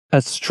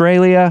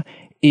Australia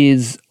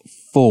is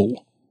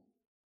full.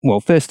 Well,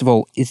 first of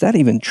all, is that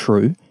even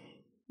true?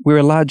 We're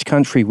a large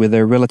country with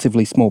a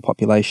relatively small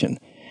population.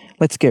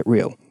 Let's get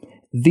real.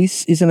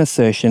 This is an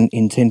assertion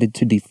intended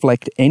to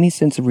deflect any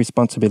sense of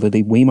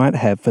responsibility we might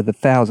have for the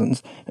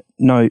thousands,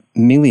 no,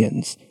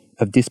 millions,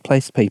 of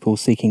displaced people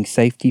seeking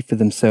safety for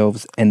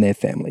themselves and their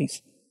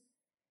families.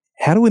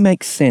 How do we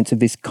make sense of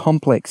this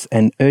complex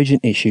and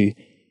urgent issue,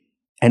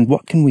 and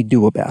what can we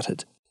do about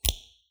it?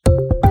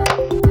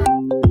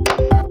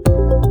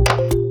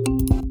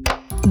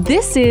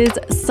 This is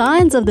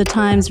Signs of the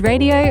Times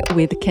Radio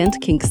with Kent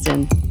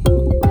Kingston.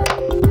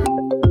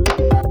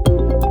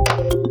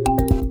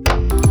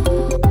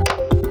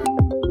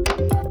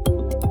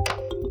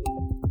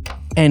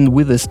 And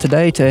with us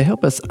today to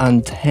help us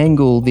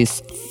untangle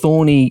this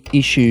thorny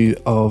issue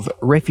of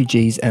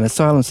refugees and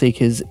asylum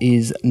seekers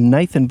is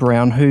Nathan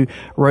Brown, who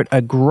wrote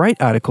a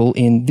great article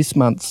in this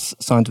month's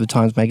Signs of the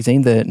Times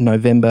magazine, the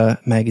November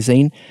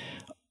magazine,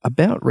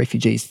 about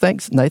refugees.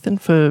 Thanks, Nathan,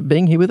 for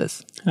being here with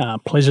us.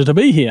 Pleasure to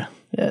be here.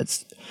 Yeah,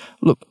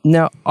 look,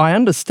 now I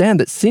understand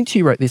that since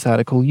you wrote this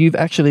article, you've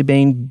actually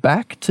been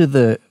back to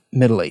the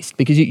Middle East,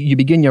 because you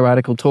begin your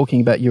article talking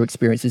about your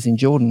experiences in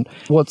Jordan.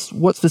 What's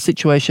the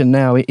situation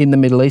now in the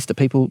Middle East? Are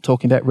people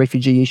talking about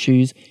refugee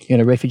issues,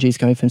 refugees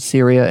coming from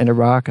Syria and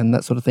Iraq and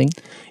that sort of thing?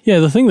 Yeah,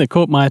 the thing that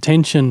caught my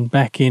attention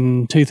back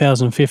in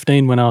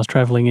 2015 when I was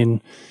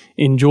travelling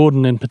in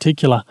Jordan in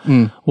particular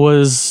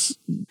was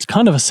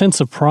kind of a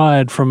sense of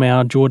pride from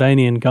our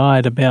Jordanian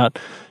guide about,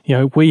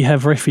 we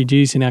have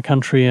refugees in our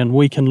country and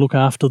we can look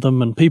after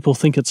them, and people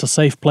think it's a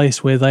safe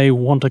place where they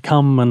want to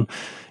come, and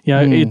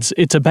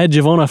it's a badge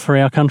of honour for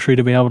our country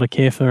to be able to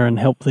care for and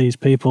help these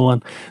people.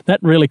 And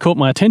that really caught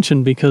my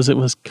attention because it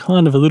was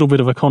kind of a little bit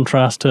of a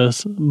contrast to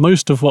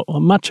much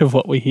of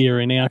what we hear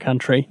in our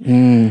country.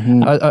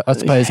 Mm-hmm. I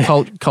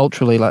suppose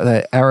culturally, like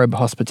the Arab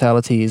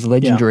hospitality is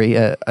legendary,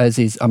 as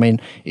is,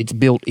 it's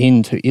built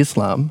into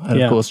Islam.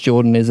 And of course,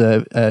 Jordan is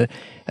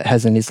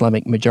has an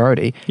Islamic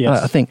majority.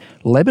 Yes. I think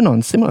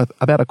Lebanon, similar,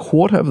 about a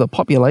quarter of the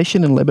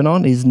population in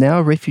Lebanon is now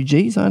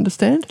refugees, I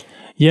understand.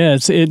 Yeah,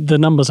 the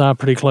numbers are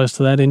pretty close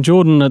to that. In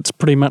Jordan, it's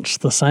pretty much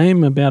the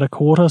same, about a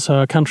quarter,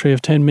 so a country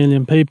of 10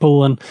 million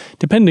people, and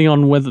depending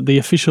on whether the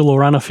official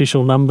or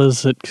unofficial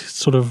numbers, it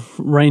sort of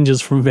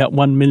ranges from about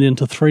 1 million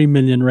to 3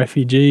 million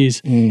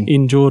refugees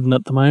in Jordan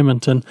at the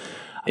moment. And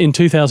in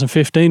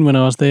 2015, when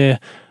I was there,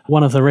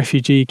 one of the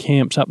refugee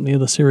camps up near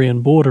the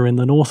Syrian border in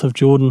the north of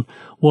Jordan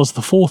was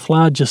the fourth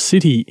largest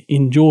city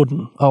in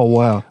Jordan. Oh,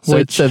 wow.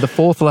 So the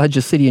fourth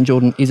largest city in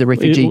Jordan is a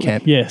refugee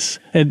camp? Yes.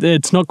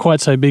 It's not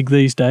quite so big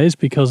these days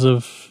because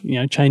of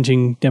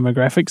changing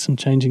demographics and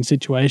changing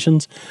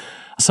situations.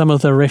 Some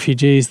of the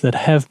refugees that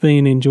have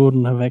been in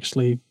Jordan have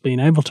actually been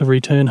able to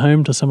return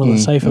home to some of the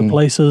safer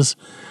places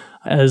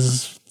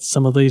as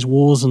some of these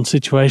wars and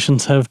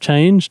situations have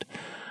changed.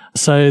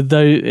 So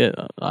though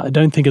I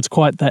don't think it's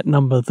quite that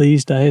number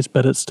these days,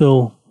 but it's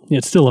still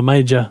a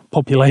major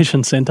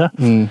population centre.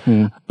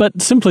 Mm-hmm.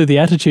 But simply the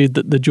attitude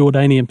that the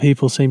Jordanian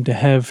people seem to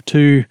have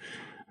to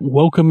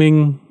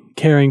welcoming,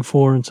 caring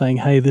for, and saying,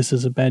 hey, this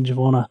is a badge of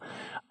honour.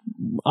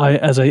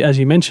 As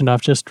you mentioned,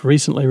 I've just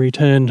recently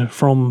returned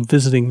from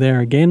visiting there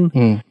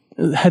again.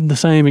 Had the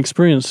same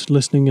experience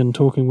listening and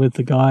talking with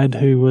the guide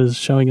who was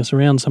showing us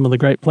around some of the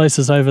great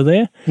places over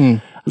there.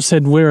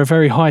 Said we're a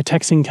very high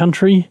taxing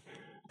country,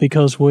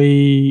 because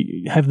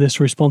we have this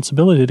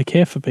responsibility to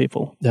care for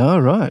people. Oh,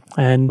 right.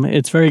 And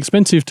it's very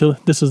expensive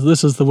this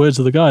is the words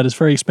of the guide, it's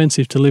very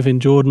expensive to live in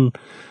Jordan,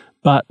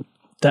 but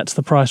that's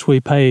the price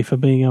we pay for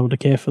being able to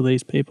care for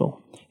these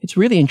people. It's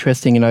really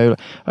interesting,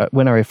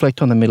 when I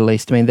reflect on the Middle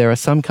East, there are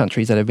some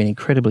countries that have been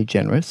incredibly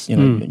generous,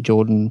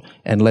 Jordan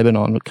and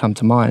Lebanon would come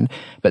to mind,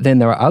 but then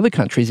there are other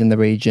countries in the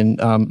region,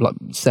 like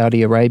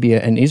Saudi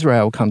Arabia and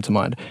Israel come to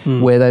mind,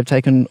 where they've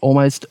taken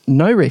almost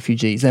no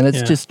refugees, and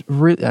it's just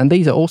really, and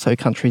these are also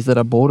countries that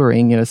are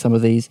bordering, some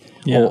of these,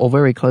 or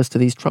very close to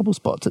these trouble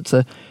spots. It's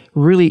a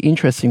really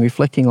interesting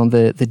reflecting on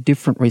the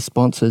different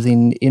responses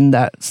in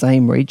that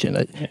same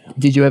region.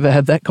 Did you ever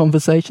have that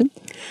conversation?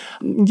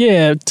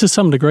 Yeah, to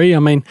some degree.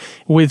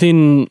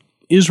 Within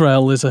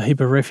Israel, there's a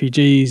heap of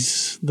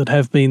refugees that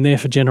have been there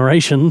for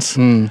generations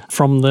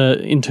from the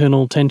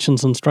internal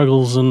tensions and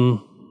struggles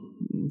and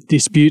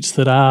disputes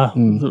that are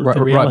the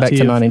reality right back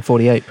to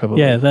 1948,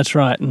 probably. Yeah, that's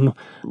right. And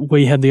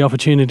we had the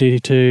opportunity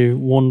to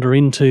wander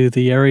into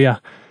the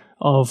area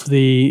of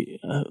the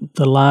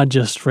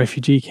largest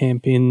refugee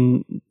camp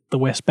in the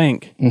West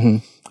Bank,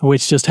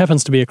 which just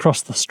happens to be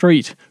across the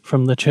street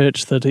from the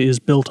church that is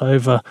built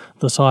over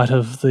the site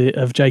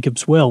of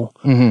Jacob's Well,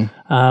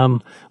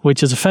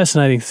 which is a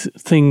fascinating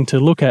thing to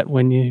look at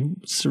when you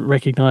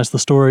recognise the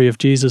story of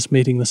Jesus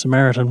meeting the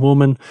Samaritan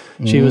woman.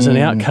 She was an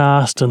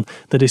outcast, and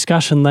the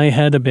discussion they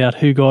had about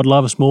who God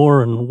loves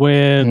more and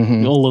where,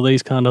 all of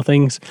these kind of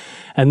things.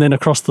 And then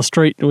across the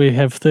street we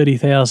have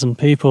 30,000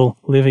 people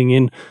living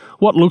in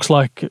what looks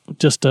like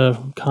just a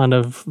kind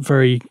of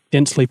very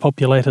densely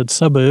populated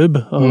suburb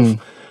of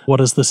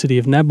what is the city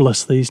of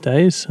Nablus these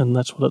days, and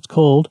that's what it's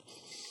called.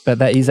 But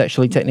that is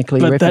actually technically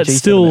a refugee But that's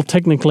still settlement.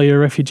 technically a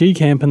refugee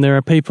camp, and there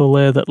are people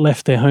there that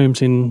left their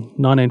homes in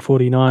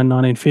 1949,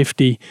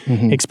 1950,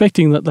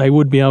 expecting that they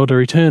would be able to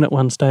return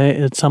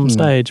at some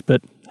stage,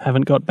 but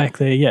haven't got back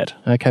there yet.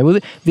 Okay, well,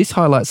 this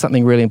highlights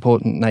something really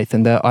important,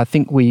 Nathan, that I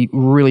think we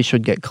really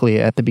should get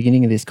clear at the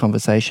beginning of this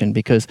conversation,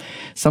 because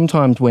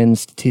sometimes when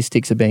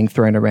statistics are being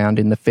thrown around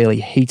in the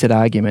fairly heated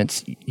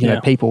arguments, you know,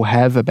 people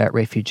have about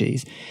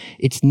refugees,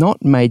 it's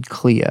not made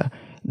clear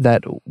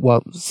that,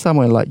 well,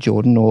 somewhere like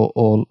Jordan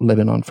or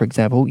Lebanon, for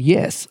example,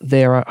 yes,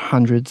 there are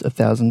hundreds of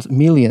thousands,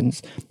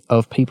 millions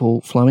of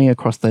people flowing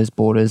across those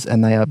borders,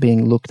 and they are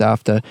being looked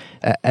after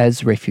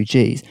as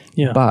refugees.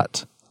 Yeah.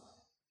 But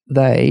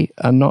they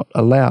are not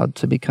allowed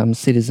to become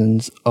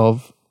citizens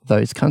of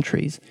those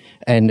countries.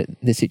 And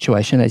the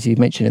situation, as you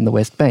mentioned in the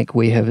West Bank,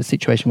 we have a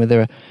situation where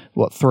there are,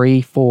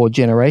 3-4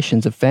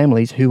 generations of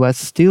families who are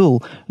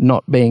still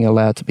not being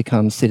allowed to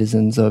become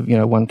citizens of,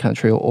 one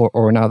country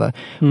or another.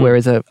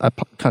 Whereas a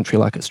country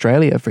like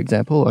Australia, for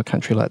example, or a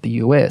country like the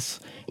US,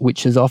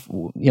 which is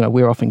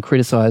we're often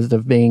criticised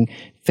of being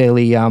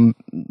fairly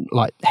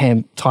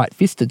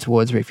tight-fisted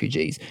towards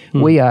refugees.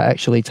 We are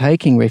actually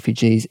taking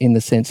refugees in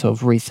the sense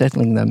of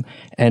resettling them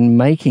and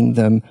making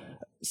them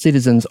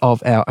citizens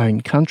of our own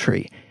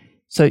country.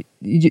 So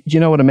do you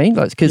know what I mean?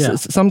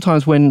 Because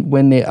sometimes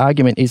when the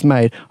argument is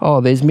made,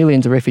 there's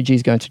millions of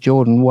refugees going to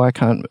Jordan, why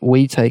can't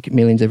we take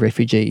millions of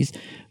refugees?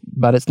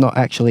 But it's not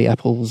actually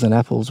apples and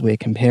apples we're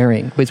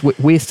comparing.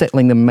 We're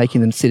settling them, making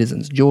them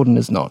citizens. Jordan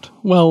is not.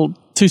 Well,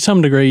 to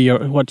some degree,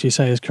 what you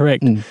say is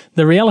correct.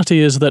 The reality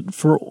is that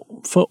for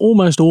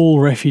almost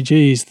all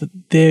refugees,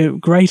 their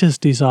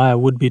greatest desire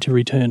would be to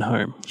return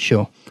home.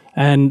 Sure.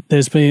 And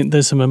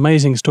there's some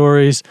amazing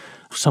stories,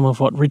 some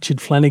of what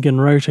Richard Flanagan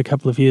wrote a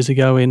couple of years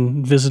ago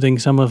in visiting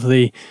some of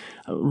the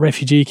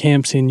refugee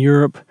camps in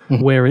Europe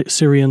where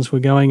Syrians were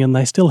going, and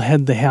they still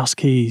had the house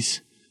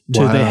keys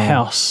to their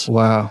house.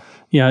 Wow.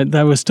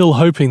 They were still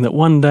hoping that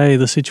one day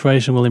the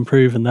situation will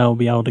improve and they'll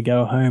be able to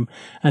go home.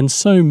 And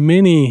so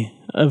many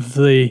of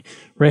the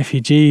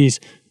refugees,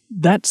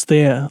 that's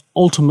their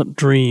ultimate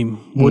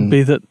dream, would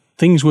be that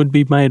things would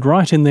be made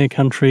right in their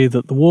country,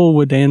 that the war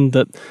would end,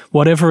 that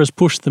whatever has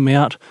pushed them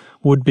out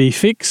would be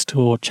fixed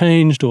or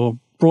changed or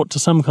brought to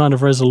some kind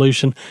of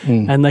resolution,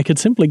 and they could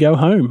simply go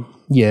home.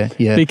 Yeah.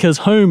 Because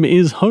home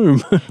is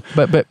home.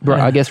 But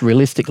I guess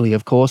realistically,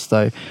 of course,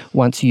 though,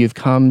 once you've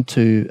come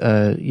to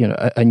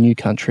a new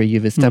country,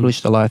 you've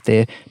established a life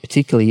there,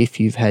 particularly if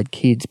you've had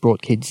kids,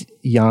 brought kids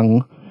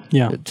young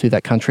to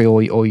that country,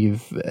 or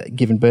you've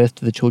given birth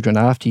to the children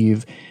after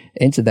you've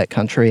entered that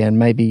country, and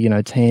maybe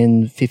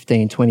 10,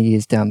 15, 20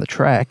 years down the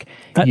track,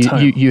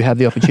 you have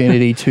the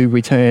opportunity to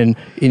return,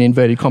 in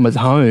inverted commas,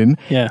 home.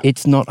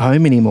 It's not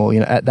home anymore.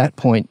 At that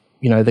point,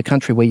 the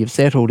country where you've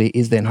settled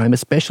is then home,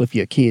 especially for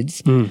your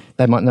kids.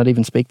 They might not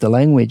even speak the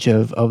language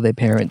of their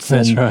parents.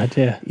 That's right,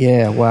 yeah.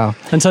 Yeah, wow.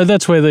 And so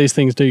that's where these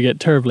things do get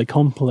terribly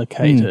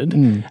complicated.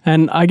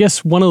 And I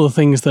guess one of the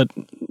things that,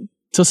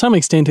 to some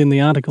extent in the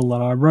article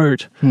that I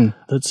wrote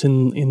that's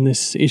in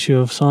this issue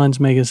of Science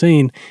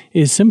magazine,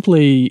 is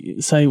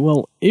simply say,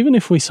 well, even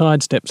if we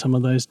sidestep some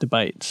of those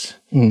debates,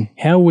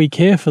 how we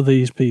care for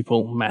these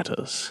people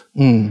matters.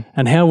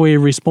 And how we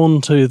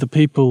respond to the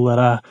people that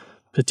are,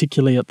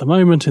 particularly at the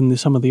moment in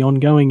some of the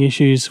ongoing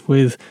issues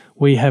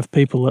we have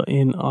people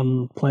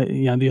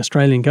the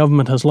Australian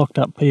government has locked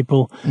up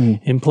people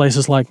in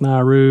places like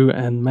Nauru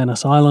and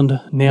Manus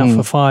Island now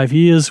for 5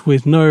 years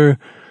with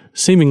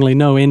seemingly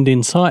no end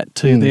in sight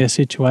to their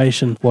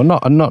situation. Well,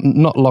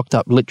 not locked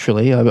up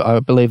literally.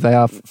 I believe they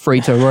are free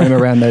to roam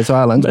around those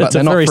islands, but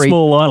they're not free. It's a very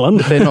small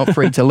island. They're not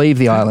free to leave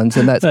the islands,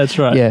 and that's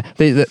right. Yeah,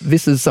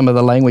 this is some of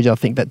the language I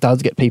think that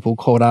does get people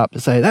caught up to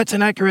say that's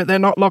inaccurate. They're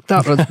not locked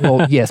up.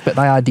 Well, yes, but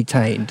they are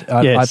detained.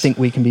 I think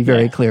we can be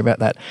very clear about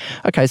that.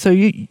 Okay, so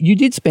you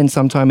did spend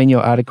some time in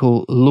your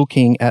article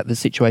looking at the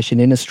situation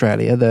in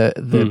Australia,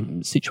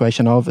 the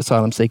situation of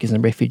asylum seekers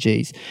and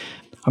refugees.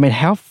 I mean,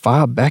 how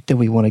far back do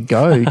we want to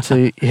go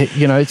to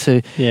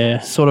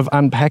sort of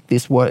unpack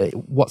this?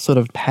 What sort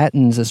of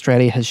patterns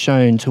Australia has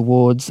shown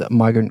towards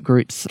migrant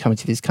groups coming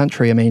to this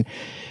country? I mean,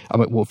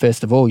 well,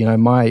 first of all,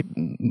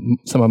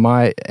 some of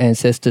my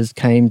ancestors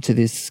came to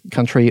this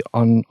country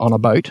on a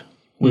boat.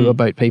 We were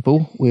boat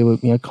people. We were,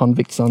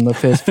 convicts on the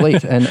first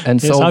fleet, and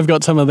yes, sold. I've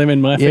got some of them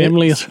in my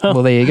family as well.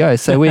 Well, there you go.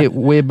 So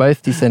we're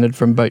both descended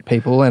from boat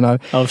people, and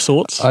of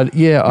sorts. I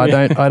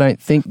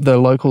don't think the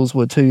locals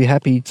were too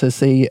happy to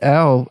see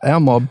our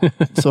mob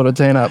sort of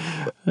turn up.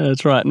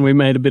 That's right, and we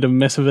made a bit of a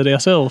mess of it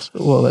ourselves.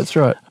 Well, that's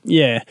right.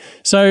 Yeah.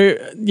 So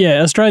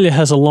Australia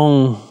has a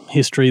long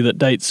history that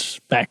dates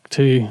back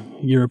to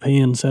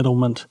European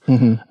settlement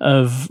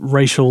of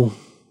racial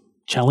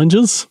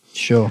challenges.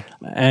 Sure.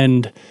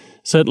 And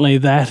certainly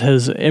that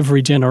has,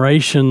 every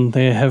generation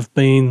there have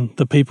been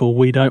the people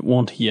we don't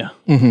want here,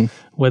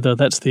 whether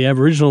that's the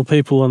Aboriginal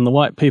people and the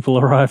white people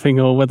arriving,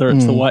 or whether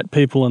it's the white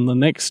people and the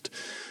next,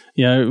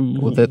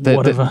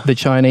 whatever. The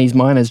Chinese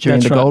miners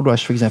during gold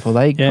rush, for example,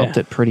 they copped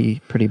it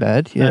pretty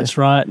bad. Yeah. That's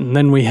right. And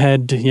then we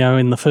had,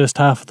 in the first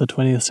half of the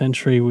 20th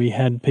century, we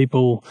had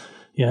people,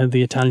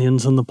 the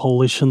Italians and the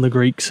Polish and the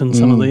Greeks and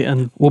some of the,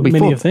 and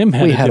many of them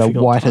had we had a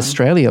white time.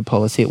 Australia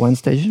policy at one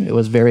stage. It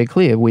was very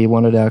clear. We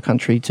wanted our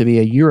country to be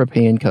a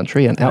European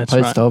country, an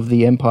outpost of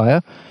the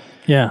empire.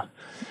 Yeah.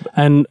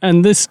 And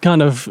this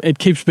kind of, it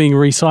keeps being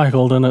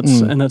recycled, and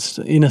it's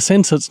in a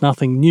sense, it's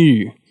nothing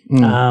new.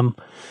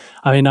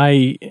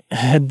 I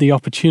had the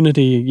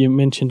opportunity, you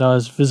mentioned I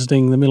was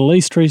visiting the Middle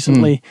East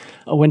recently.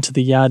 I went to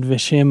the Yad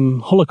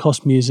Vashem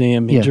Holocaust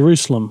Museum in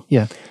Jerusalem.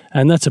 Yeah.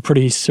 And that's a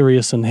pretty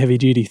serious and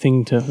heavy-duty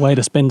way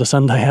to spend a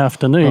Sunday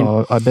afternoon.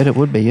 Oh, I bet it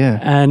would be, yeah.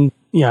 And,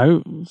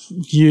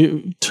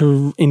 you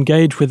to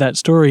engage with that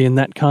story in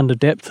that kind of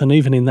depth and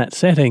even in that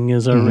setting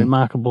is a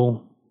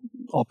remarkable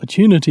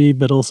opportunity,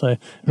 but also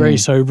very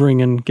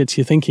sobering and gets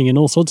you thinking in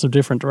all sorts of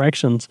different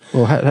directions.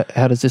 Well,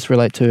 how does this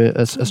relate to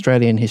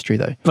Australian history,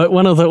 though? But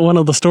one of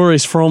the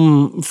stories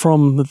from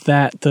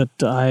that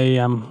I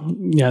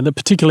that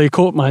particularly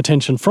caught my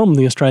attention from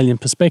the Australian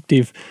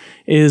perspective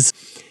is,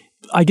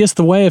 I guess,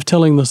 the way of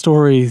telling the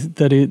story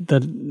that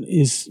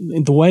is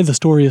the way the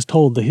story is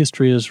told, the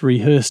history is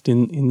rehearsed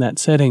in that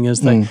setting,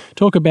 as they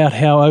talk about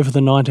how over the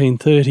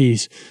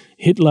 1930s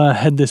Hitler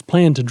had this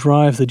plan to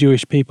drive the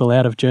Jewish people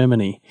out of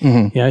Germany,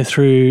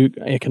 through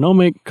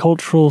economic,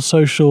 cultural,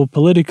 social,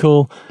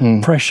 political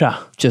pressure.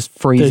 Just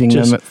freezing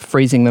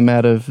them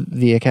out of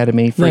the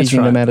academy,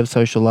 freezing them out of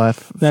social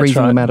life,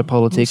 freezing them out of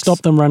politics.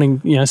 Stop them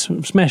running,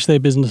 smash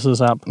their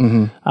businesses up,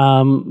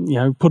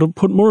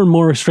 put more and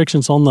more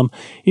restrictions on them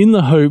in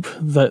the hope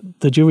that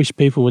the Jewish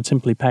people would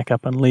simply pack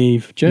up and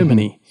leave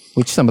Germany.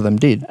 Which some of them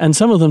did. And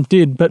some of them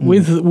did, but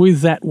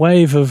with that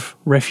wave of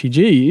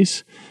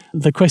refugees,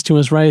 the question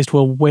was raised,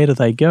 well, where do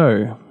they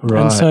go?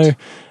 Right. And so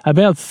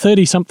about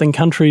 30-something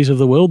countries of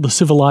the world, the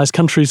civilized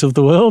countries of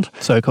the world,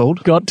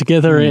 so-called, got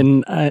together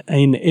in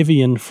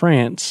Evian,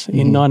 France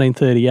in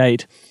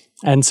 1938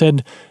 and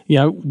said,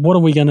 what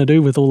are we going to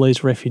do with all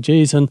these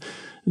refugees? And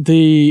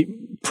the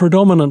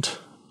predominant,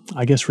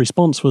 I guess,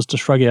 response was to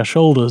shrug our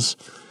shoulders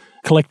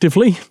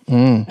collectively.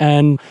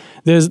 And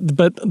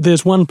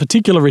there's one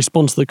particular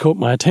response that caught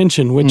my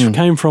attention, which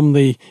came from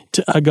a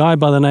guy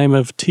by the name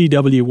of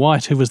T.W.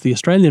 White, who was the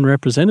Australian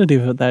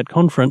representative at that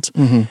conference,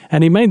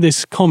 and he made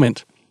this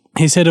comment.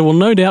 He said, it will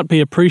no doubt be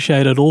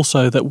appreciated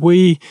also that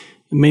we,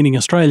 meaning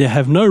Australia,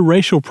 have no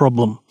racial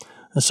problem,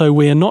 so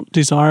we are not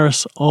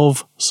desirous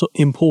of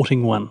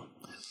importing one.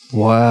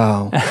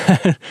 Wow.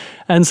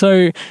 And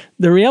so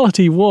the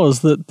reality was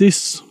that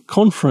this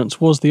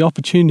conference was the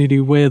opportunity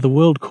where the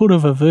world could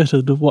have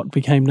averted what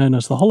became known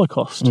as the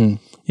Holocaust.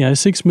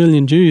 6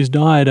 million Jews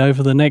died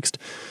over the next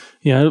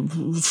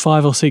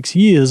 5 or 6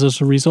 years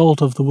as a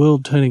result of the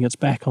world turning its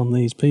back on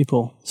these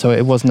people. So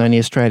it wasn't only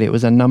Australia, it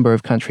was a number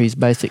of countries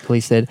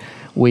basically said,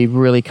 we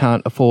really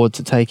can't afford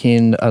to take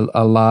in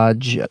a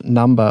large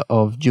number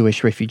of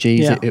Jewish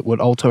refugees. Yeah. It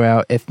would alter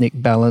our ethnic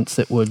balance.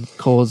 It would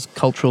cause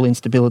cultural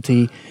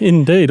instability.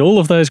 Indeed. All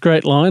of those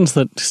great lines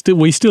that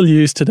we still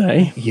use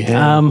today.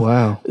 Yeah,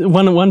 wow.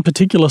 One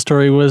particular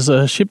story was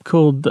a ship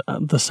called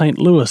the St.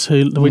 Louis,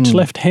 which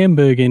left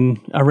Hamburg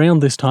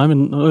around this time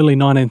in early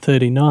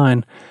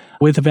 1939,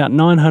 with about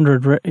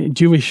 900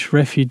 Jewish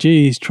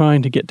refugees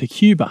trying to get to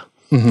Cuba.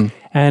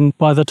 And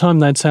by the time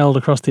they'd sailed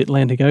across the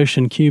Atlantic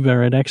Ocean,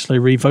 Cuba had actually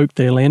revoked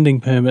their landing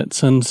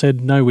permits and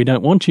said, no, we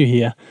don't want you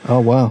here. Oh,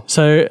 wow.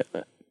 So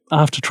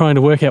after trying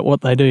to work out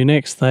what they do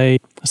next, they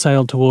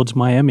sailed towards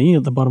Miami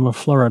at the bottom of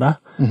Florida.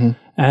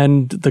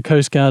 And the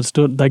Coast Guard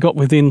they got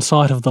within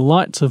sight of the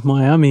lights of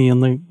Miami,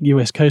 and the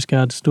US Coast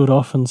Guard stood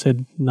off and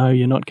said, no,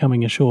 you're not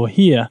coming ashore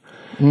here.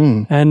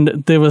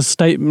 And there was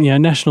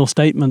national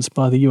statements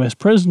by the US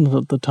president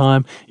at the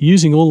time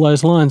using all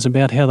those lines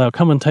about how they'll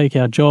come and take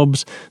our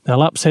jobs,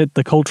 they'll upset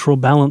the cultural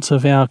balance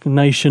of our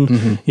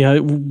nation.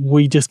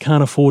 We just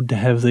can't afford to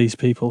have these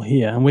people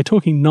here. And we're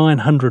talking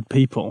 900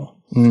 people.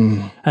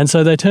 And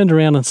so they turned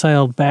around and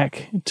sailed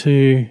back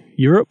to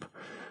Europe.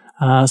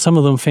 Some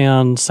of them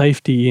found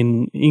safety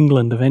in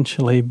England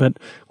eventually, but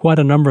quite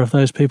a number of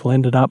those people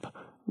ended up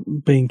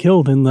being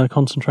killed in the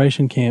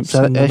concentration camps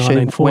in the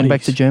 1940s. Went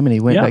back to Germany,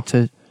 back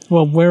to...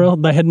 Well,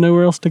 they had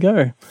nowhere else to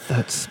go.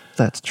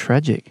 That's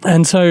tragic.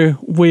 And so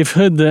we've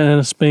heard that,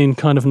 and it's been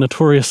kind of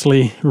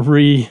notoriously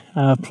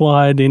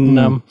reapplied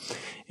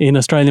in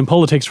Australian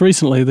politics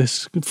recently,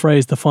 this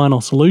phrase, the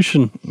final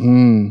solution.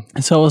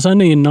 So it was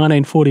only in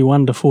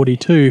 1941 to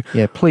 42.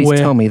 Yeah, please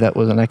tell me that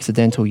was an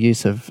accidental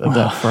use of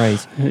that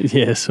phrase.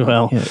 Yes,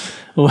 well,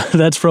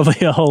 that's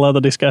probably a whole other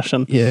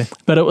discussion. Yeah.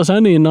 But it was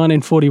only in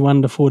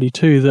 1941 to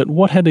 42 that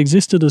what had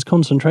existed as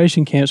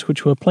concentration camps,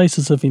 which were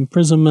places of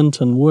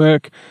imprisonment and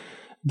work,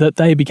 that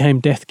they became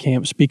death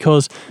camps,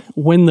 because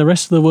when the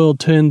rest of the world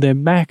turned their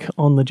back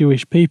on the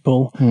Jewish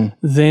people,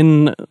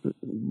 then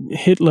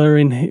Hitler,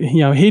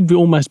 he'd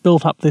almost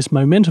built up this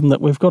momentum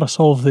that we've got to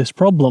solve this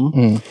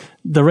problem.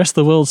 The rest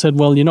of the world said,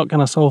 well, you're not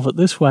going to solve it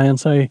this way. And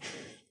so,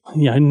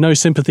 no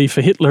sympathy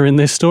for Hitler in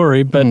this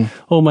story, but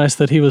almost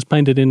that he was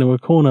painted into a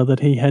corner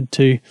that he had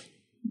to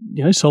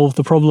solve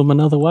the problem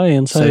another way.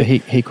 And so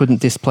he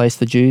couldn't displace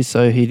the Jews,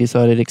 so he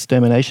decided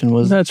extermination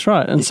was that's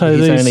right. And so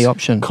his these only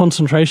option.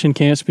 Concentration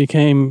camps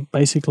became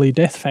basically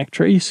death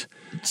factories.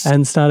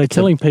 and started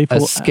killing people.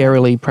 A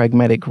scarily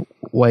pragmatic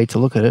way to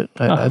look at it.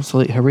 An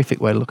absolutely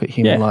horrific way to look at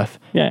human life.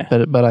 Yeah.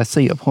 But I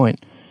see your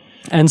point.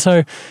 And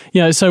so,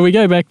 so we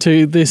go back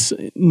to this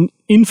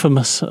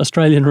infamous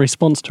Australian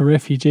response to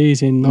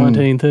refugees in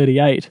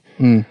 1938.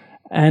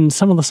 And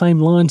some of the same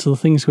lines are the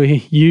things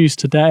we use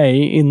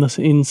today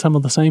in some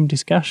of the same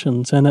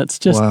discussions. And it's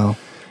just... Wow.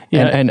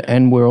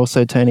 And we're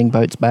also turning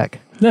boats back.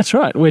 That's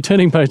right. We're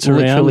turning boats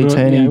around. Literally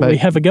turning boats. We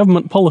have a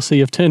government policy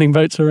of turning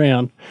boats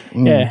around.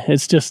 Yeah,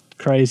 it's just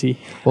crazy.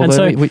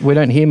 Although we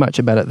don't hear much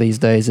about it these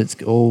days. It's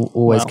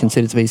always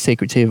considered to be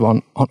secretive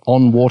on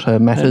water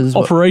matters.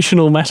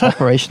 Operational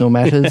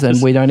matters. Yes.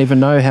 And we don't even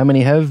know how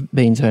many have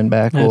been turned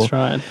back. That's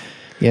right.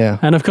 Yeah.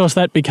 And of course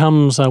that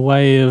becomes a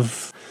way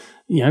of,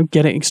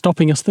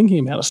 stopping us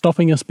thinking about it,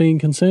 stopping us being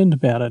concerned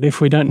about it. If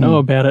we don't know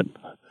about it,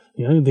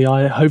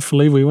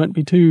 hopefully we won't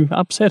be too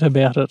upset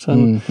about it.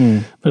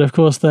 But of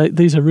course,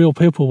 these are real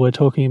people we're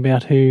talking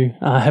about who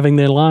are having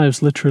their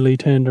lives literally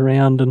turned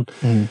around.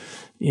 And,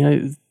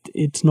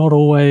 it's not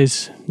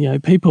always,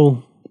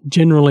 people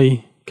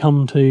generally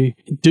come to,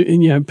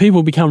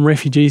 people become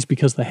refugees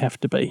because they have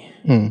to be.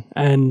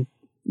 And,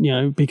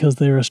 because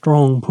there are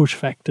strong push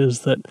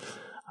factors that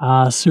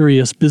are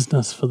serious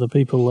business for the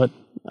people that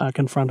are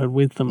confronted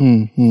with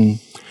them.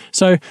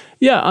 So,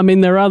 there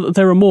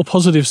are more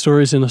positive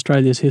stories in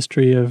Australia's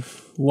history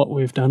of what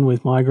we've done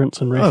with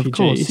migrants and refugees. Of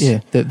course, yeah.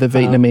 The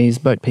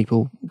Vietnamese boat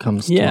people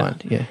comes to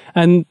mind, yeah.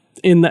 And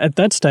at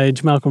that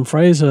stage, Malcolm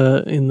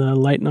Fraser in the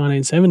late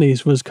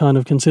 1970s was kind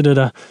of considered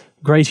a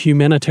great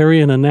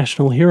humanitarian and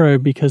national hero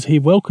because he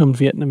welcomed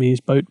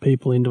Vietnamese boat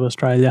people into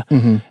Australia.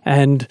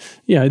 And,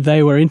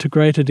 they were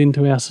integrated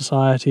into our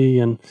society,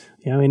 and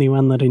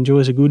anyone that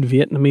enjoys a good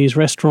Vietnamese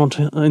restaurant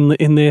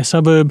in their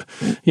suburb,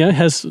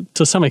 has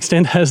to some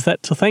extent has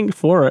that to thank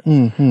for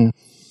it.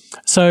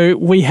 So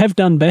we have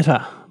done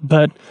better,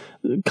 but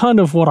kind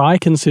of what I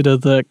consider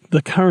the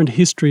current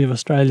history of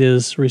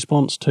Australia's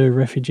response to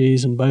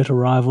refugees and boat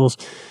arrivals,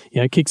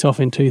 kicks off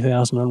in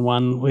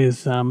 2001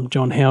 with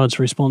John Howard's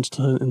response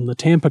in the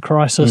Tampa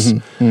crisis.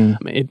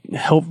 It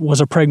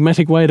was a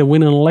pragmatic way to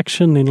win an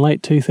election in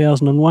late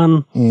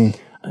 2001.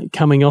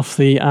 Coming off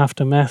the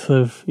aftermath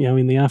of,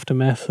 in the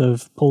aftermath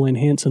of Pauline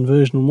Hanson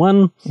version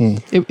 1.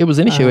 It was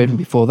an issue even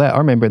before that. I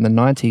remember in the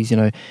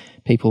 90s,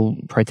 people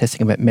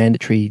protesting about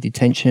mandatory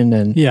detention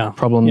and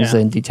problems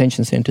in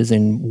detention centres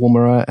in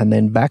Woomera and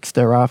then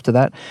Baxter after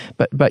that.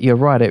 But you're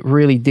right, it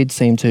really did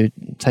seem to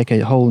take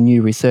a whole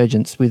new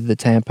resurgence with the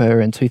Tampa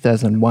in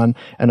 2001.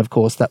 And of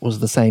course, that was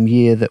the same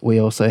year that we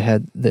also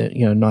had the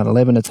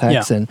 9/11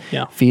 attacks and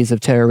fears of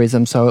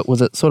terrorism. So it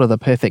was sort of the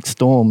perfect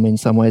storm in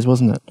some ways,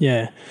 wasn't it?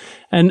 Yeah.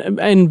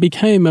 And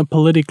became a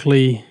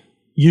politically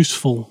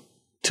useful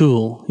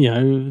tool,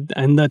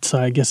 and that's,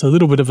 I guess, a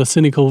little bit of a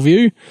cynical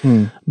view,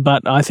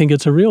 but I think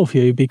it's a real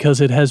view because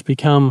it has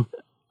become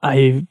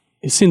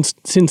since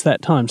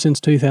that time, since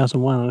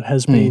 2001, it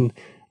has been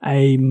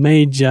a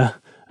major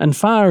and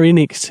far in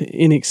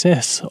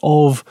excess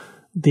of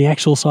the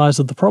actual size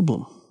of the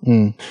problem.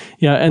 And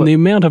the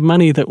amount of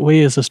money that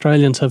we as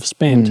Australians have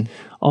spent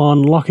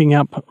on locking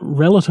up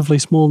relatively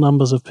small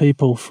numbers of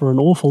people for an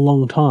awful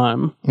long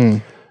time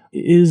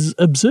is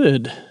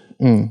absurd.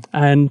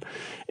 And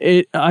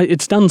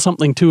it's done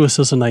something to us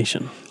as a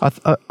nation.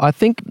 I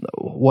think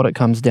what it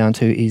comes down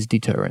to is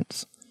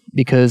deterrence,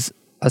 because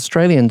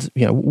Australians,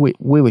 we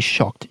were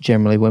shocked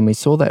generally when we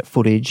saw that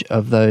footage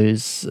of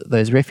those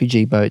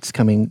refugee boats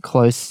coming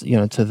close,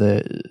 to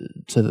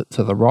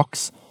the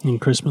rocks in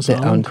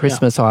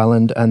Christmas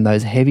Island, and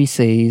those heavy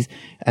seas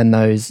and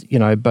those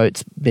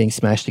boats being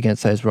smashed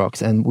against those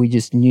rocks, and we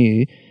just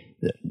knew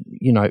that,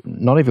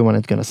 not everyone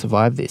is going to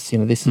survive this.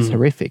 This is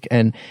horrific.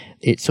 And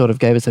it sort of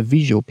gave us a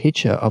visual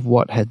picture of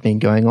what had been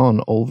going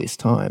on all this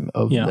time,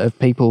 of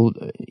people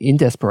in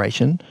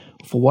desperation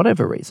for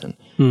whatever reason,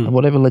 and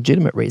whatever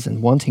legitimate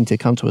reason, wanting to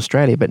come to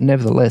Australia, but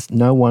nevertheless,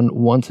 no one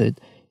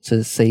wanted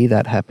to see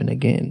that happen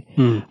again.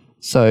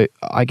 So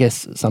I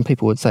guess some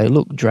people would say,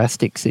 look,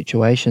 drastic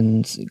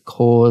situations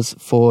cause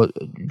for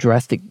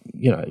drastic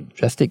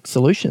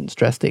solutions,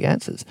 drastic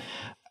answers.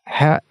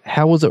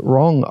 How was it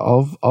wrong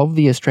of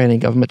the Australian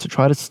government to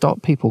try to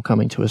stop people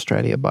coming to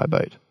Australia by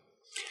boat?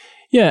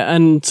 Yeah,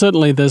 and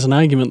certainly there's an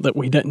argument that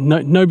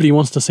nobody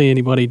wants to see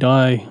anybody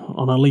die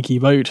on a leaky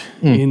boat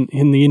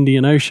in the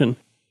Indian Ocean.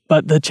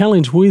 But the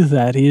challenge with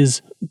that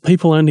is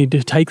people only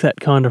do take that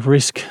kind of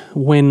risk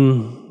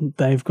when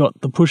they've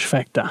got the push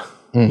factor.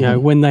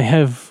 When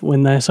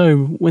they're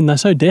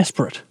so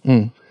desperate.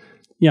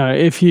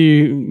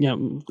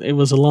 It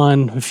was a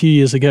line a few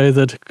years ago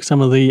that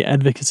some of the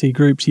advocacy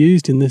groups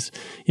used in this,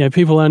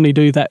 people only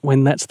do that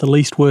when that's the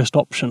least worst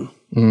option.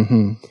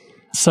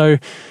 So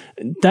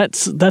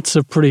that's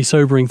a pretty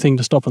sobering thing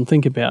to stop and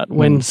think about.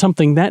 When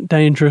something that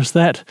dangerous,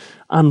 that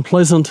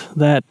unpleasant,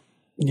 that,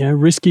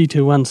 risky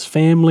to one's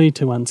family,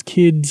 to one's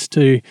kids,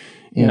 to,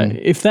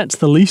 if that's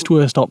the least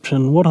worst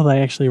option, what are they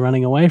actually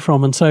running away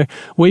from? And so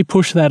we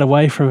push that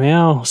away from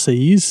our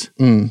seas.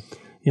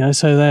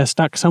 so they're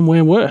stuck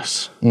somewhere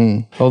worse.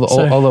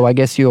 Although I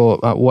guess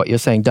what you're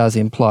saying does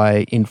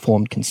imply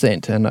informed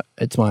consent, and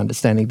it's my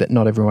understanding that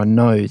not everyone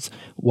knows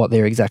what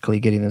they're exactly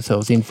getting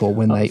themselves in for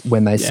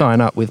when they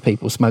sign up with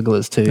people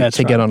smugglers to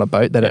get on a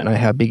boat. They don't know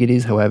how big it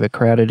is, however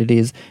crowded it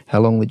is,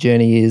 how long the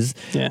journey is,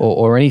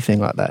 or anything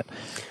like that.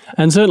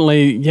 And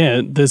certainly,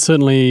 there's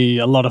certainly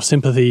a lot of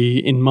sympathy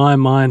in my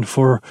mind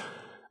for,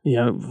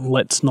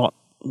 let's not,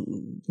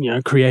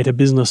 create a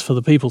business for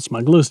the people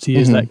smugglers, to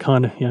use that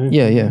kind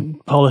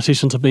of,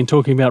 politicians have been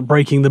talking about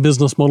breaking the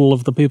business model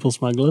of the people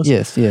smugglers.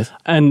 Yes.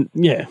 And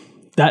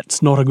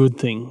that's not a good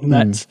thing.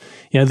 That's,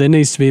 there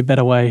needs to be a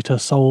better way to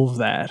solve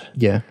that.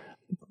 Yeah.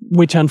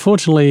 Which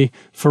unfortunately,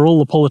 for all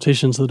the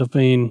politicians that have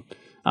been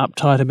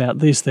uptight about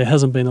this, there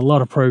hasn't been a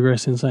lot of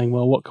progress in saying,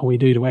 well, what can we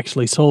do to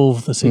actually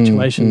solve the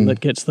situation that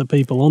gets the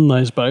people on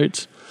those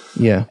boats?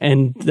 Yeah.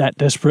 And that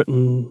desperate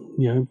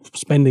and,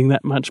 spending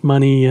that much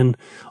money and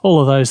all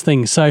of those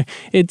things. So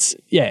it's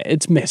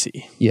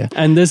messy. Yeah.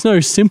 And there's no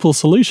simple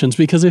solutions,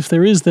 because if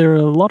there is, there are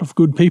a lot of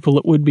good people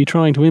that would be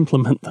trying to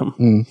implement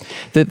them.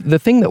 The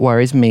thing that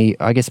worries me,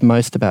 I guess,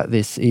 most about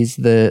this is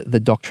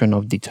the doctrine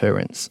of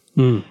deterrence.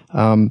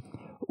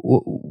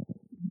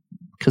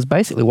 Because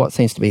basically what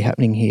seems to be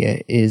happening here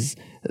is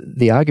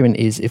the argument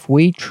is if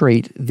we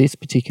treat this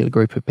particular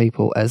group of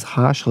people as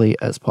harshly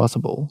as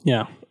possible,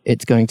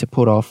 it's going to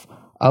put off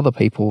other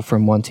people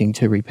from wanting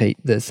to repeat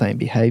the same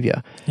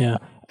behaviour. Yeah.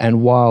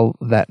 And while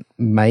that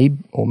may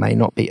or may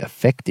not be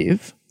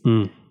effective,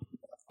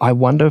 I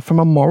wonder from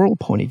a moral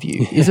point of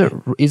view, is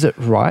it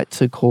right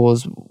to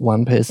cause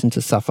one person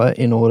to suffer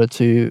in order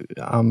to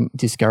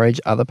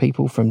discourage other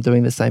people from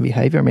doing the same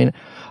behaviour? I mean,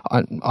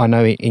 I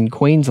know in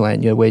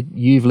Queensland, where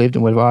you've lived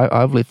and where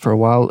I've lived for a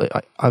while,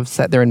 I've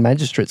sat there in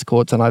magistrates'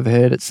 courts and I've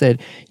heard it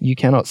said you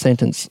cannot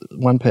sentence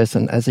one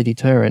person as a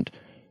deterrent,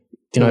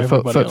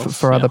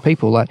 for other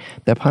people. Like,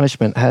 their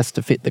punishment has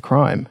to fit the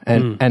crime.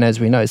 And as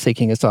we know,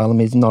 seeking asylum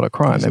is not a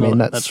crime.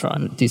 That's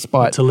right.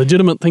 Despite it's a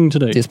legitimate thing to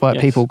do. Despite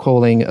people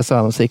calling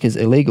asylum seekers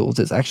illegals,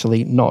 it's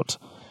actually not.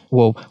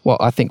 Well,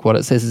 I think what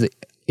it says is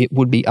it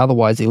would be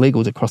otherwise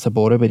illegal to cross a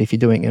border, but if you're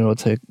doing it in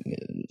order to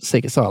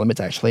seek asylum,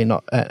 it's actually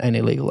not an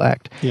illegal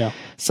act. Yeah.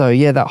 So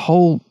that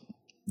whole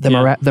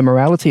the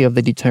morality of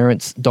the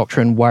deterrence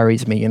doctrine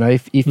worries me.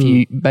 If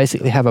you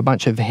basically have a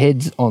bunch of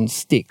heads on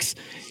sticks,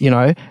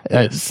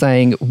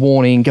 saying,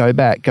 warning, go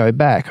back.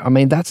 I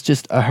mean, that's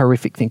just a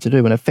horrific thing to do.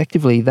 And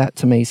effectively, that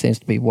to me seems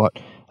to be what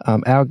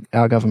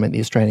our government,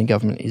 the Australian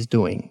government, is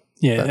doing.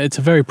 Yeah, it's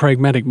a very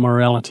pragmatic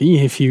morality,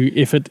 if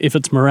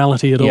it's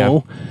morality at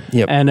all.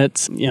 Yep. And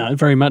it's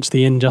very much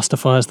the end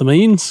justifies the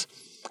means,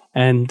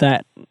 and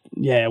that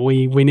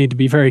we need to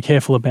be very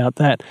careful about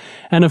that.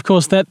 And of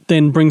course, that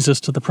then brings us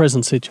to the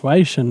present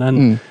situation,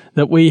 and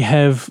that we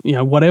have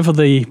whatever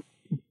the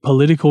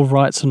political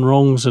rights and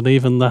wrongs, and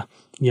even the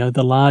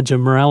larger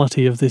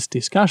morality of this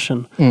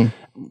discussion.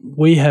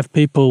 We have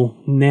people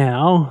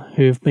now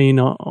who've been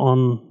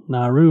on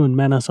Nauru and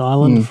Manus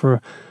Island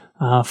for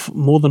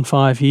more than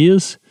 5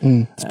 years.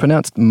 It's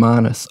pronounced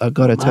Manus. I've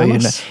got to tell you.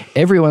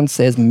 Everyone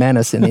says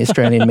Manus in the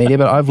Australian media,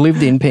 but I've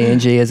lived in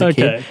PNG as a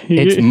kid.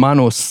 It's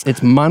Manus.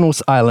 It's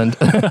Manus Island.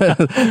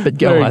 But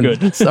go Very on.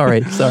 Good.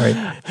 Sorry.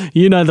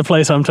 You know the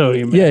place I'm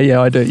talking about.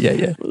 Yeah, I do.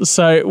 Yeah.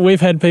 So we've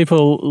had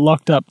people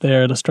locked up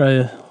there at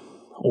Australia,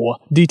 or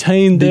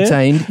detained there.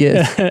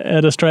 Yes.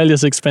 At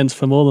Australia's expense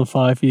for more than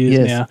 5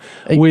 years now.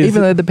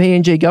 Even though the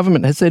PNG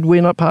government has said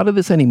we're not part of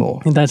this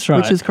anymore. That's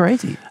right. Which is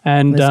crazy.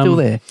 And they're still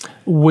there.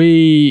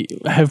 We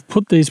have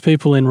put these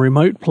people in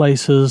remote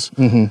places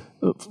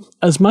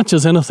as much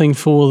as anything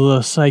for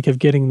the sake of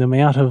getting them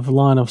out of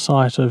line of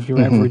sight of your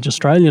average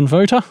Australian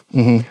voter.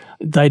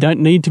 They don't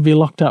need to be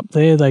locked up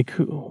there. They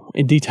could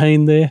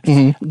detained there.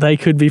 They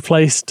could be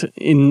placed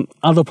in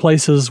other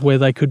places where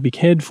they could be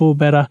cared for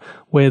better,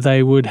 where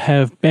they would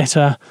have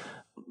better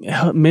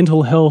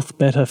mental health,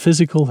 better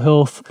physical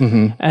health.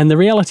 And the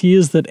reality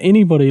is that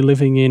anybody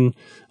living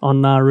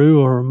on Nauru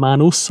or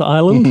Manus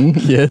Island,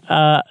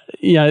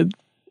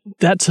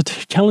 that's a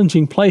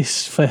challenging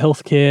place for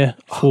healthcare,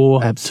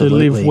 to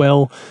live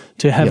well,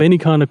 to have any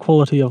kind of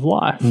quality of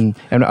life. And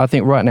I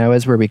think right now,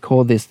 as we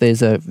record this,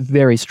 there's a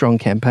very strong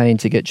campaign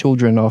to get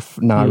children off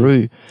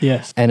Nauru.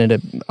 Yes. And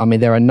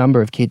there are a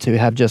number of kids who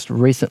have just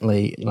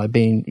recently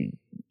been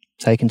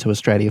taken to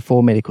Australia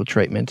for medical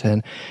treatment,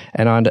 and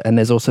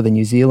there's also the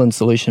New Zealand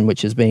solution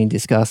which is being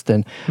discussed,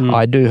 and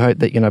I do hope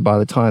that by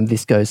the time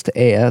this goes to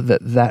air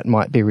that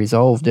might be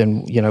resolved,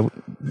 and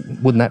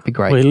wouldn't that be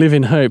great? We live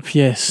in hope,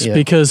 yes,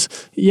 because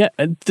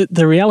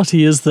the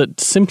reality is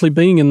that simply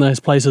being in those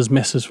places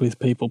messes with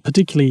people,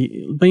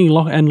 particularly being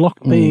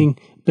locked,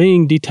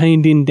 being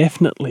detained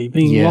indefinitely,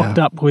 being locked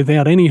up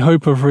without any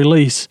hope of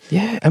release.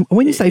 Yeah, and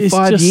when you say 5 years,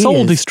 it's just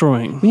soul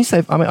destroying. When you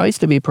say, I used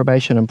to be a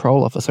probation and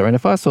parole officer, and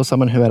if I saw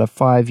someone who had a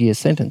 5-year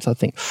sentence, I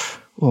think,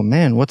 oh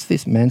man, what's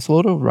this,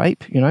 manslaughter,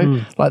 rape?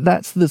 Like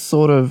that's the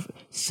sort of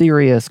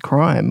serious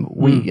crime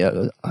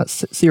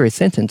serious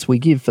sentence we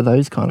give for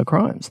those kind of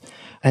crimes.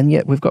 And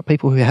yet we've got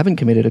people who haven't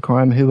committed a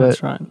crime who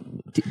That's are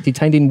right.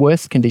 detained in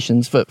worse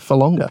conditions for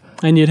longer.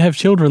 And you'd have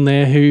children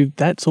there who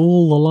that's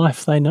all the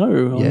life they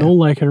know and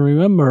all they can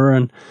remember.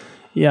 And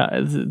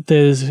and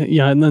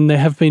then there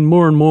have been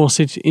more and more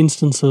such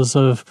instances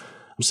of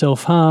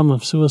self-harm,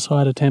 of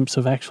suicide attempts,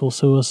 of actual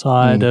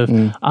suicide, of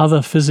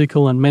other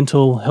physical and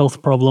mental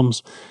health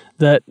problems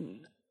that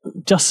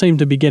just seem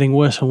to be getting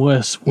worse and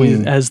worse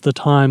as the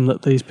time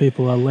that these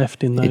people are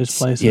left in those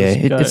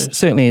places goes. It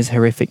certainly is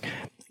horrific.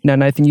 Now,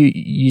 Nathan,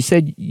 you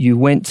said you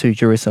went to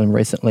Jerusalem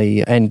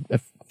recently and a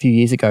few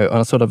years ago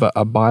on a sort of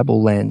a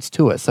Bible lands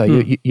tour.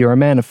 So you're a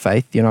man of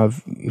faith.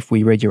 If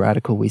we read your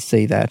article, we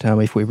see that.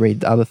 If we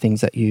read other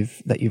things that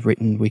you've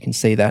written, we can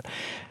see that.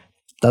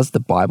 Does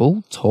the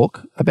Bible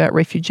talk about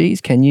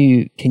refugees? Can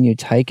you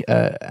take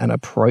an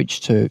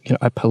approach to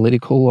a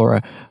political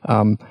or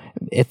a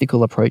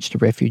ethical approach to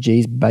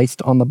refugees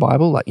based on the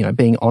Bible, like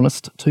being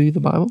honest to the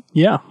Bible?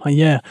 Yeah.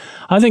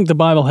 I think the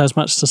Bible has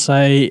much to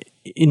say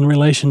in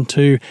relation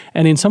to,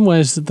 and in some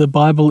ways, the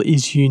Bible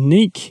is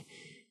unique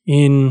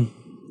in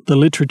the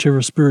literature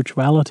of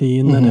spirituality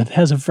in that it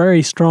has a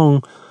very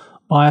strong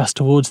bias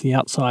towards the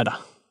outsider.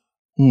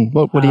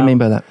 What do you mean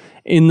by that?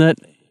 In that,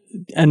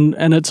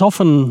 and it's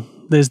often.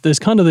 There's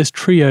kind of this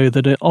trio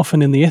that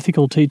often in the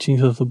ethical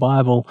teachings of the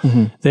Bible,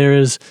 there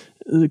is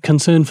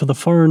concern for the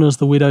foreigners,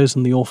 the widows,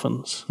 and the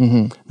orphans,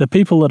 the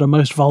people that are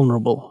most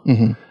vulnerable,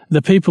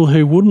 the people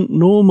who wouldn't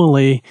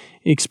normally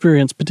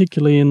experience,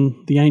 particularly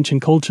in the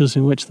ancient cultures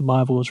in which the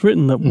Bible was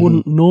written, that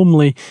wouldn't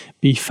normally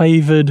be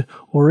favoured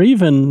or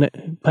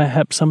even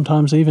perhaps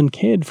sometimes even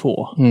cared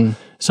for.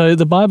 So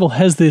the Bible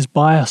has this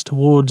bias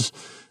towards,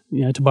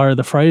 to borrow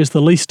the phrase,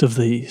 the least of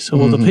these,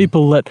 or the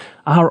people that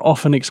are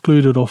often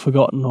excluded or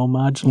forgotten or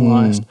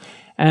marginalised.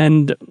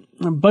 And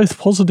both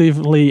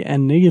positively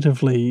and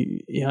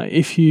negatively,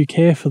 if you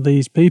care for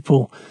these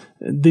people,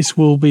 this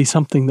will be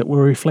something that will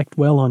reflect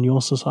well on your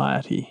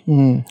society.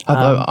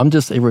 I'm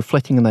just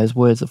reflecting on those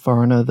words, the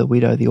foreigner, the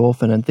widow, the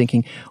orphan, and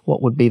thinking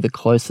what would be the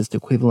closest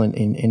equivalent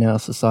in our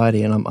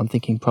society. And I'm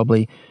thinking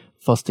probably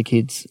foster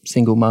kids,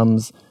 single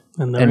mums,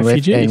 and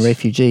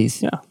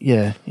refugees.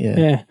 Yeah.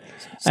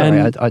 Sorry,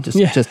 And, I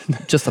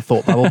just a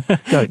thought bubble.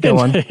 Go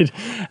on.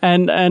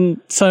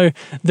 And so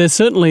there's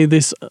certainly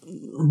this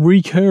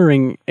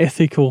recurring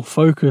ethical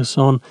focus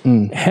on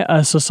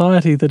a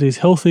society that is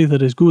healthy,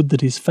 that is good,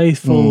 that is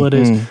faithful,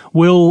 that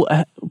will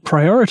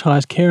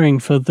prioritise caring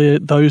for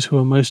those who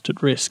are most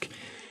at risk.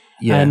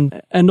 Yeah.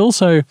 And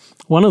also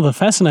one of the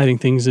fascinating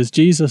things is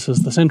Jesus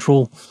as the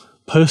central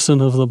person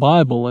of the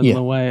Bible in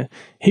the way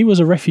he was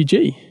a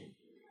refugee.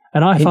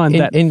 And I find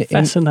that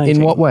fascinating.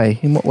 In what way?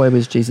 In what way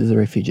was Jesus a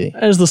refugee?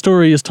 As the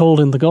story is told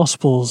in the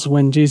Gospels,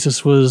 when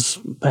Jesus was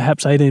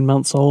perhaps 18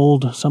 months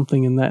old,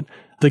 something in that,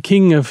 the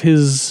king of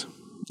his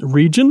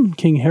region,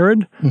 King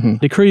Herod,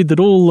 decreed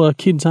that all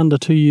kids under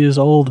 2 years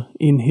old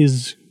in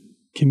his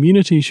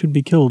community should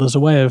be killed as a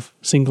way of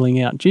singling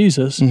out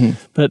Jesus.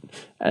 But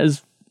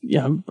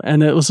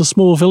and it was a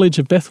small village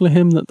of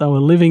Bethlehem that they were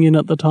living in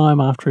at the time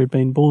after he'd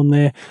been born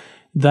there.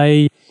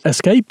 They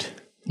escaped.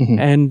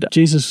 And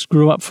Jesus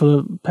grew up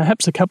for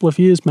perhaps a couple of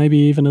years, maybe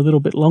even a little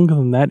bit longer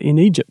than that, in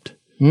Egypt.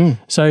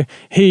 So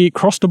he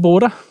crossed a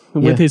border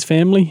with his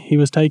family. He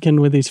was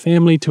taken with his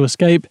family to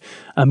escape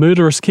a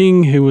murderous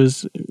king who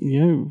was,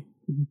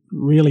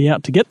 really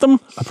out to get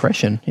them.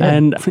 Oppression.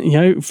 And,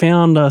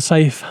 found a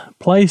safe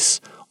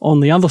place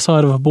on the other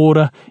side of a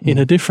border in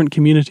a different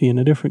community, in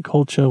a different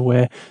culture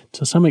where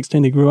to some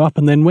extent he grew up.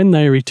 And then when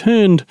they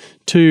returned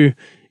to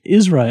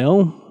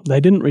Israel, they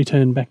didn't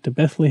return back to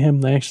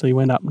Bethlehem. They actually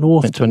went up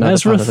north to another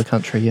Nazareth, part of the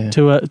country,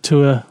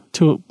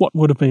 to what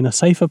would have been a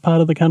safer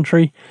part of the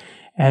country,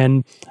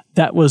 and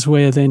that was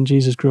where then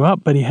Jesus grew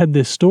up. But he had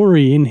this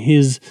story in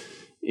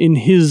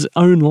his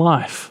own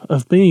life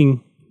of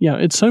being,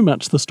 it's so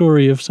much the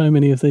story of so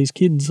many of these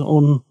kids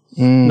on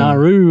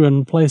Nauru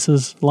and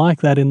places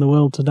like that in the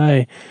world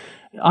today.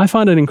 I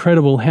find it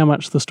incredible how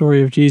much the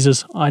story of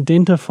Jesus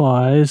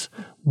identifies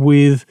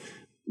with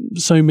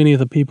so many of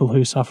the people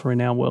who suffer in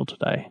our world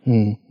today.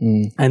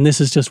 And this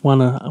is just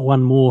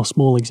one more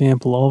small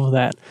example of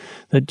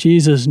that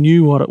Jesus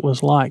knew what it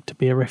was like to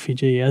be a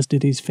refugee, as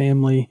did his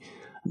family.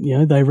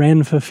 They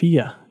ran for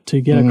fear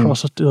to get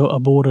across a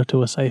border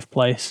to a safe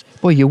place.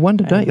 Well, you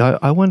wonder, don't you?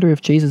 I wonder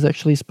if Jesus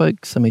actually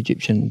spoke some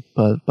Egyptian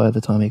by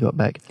the time he got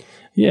back.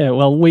 Yeah,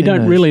 well, we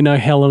don't really know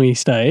how long he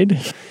stayed.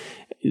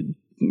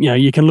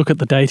 You can look at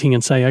the dating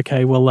and say,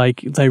 okay, well,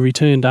 they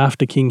returned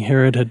after King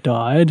Herod had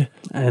died,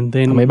 and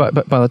then... by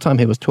the time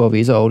he was 12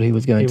 years old, he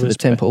was going to the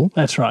temple.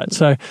 That's right.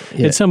 So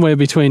it's somewhere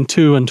between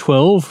 2 and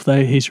 12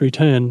 he's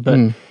returned,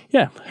 but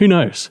who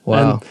knows?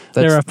 Wow. And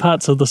there are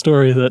parts of the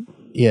story that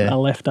are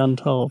left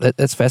untold.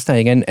 That's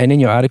fascinating. And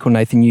in your article,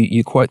 Nathan,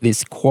 you quote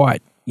this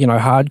quite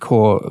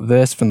hardcore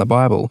verse from the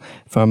Bible,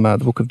 from the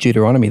book of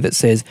Deuteronomy, that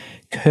says,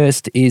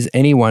 "Cursed is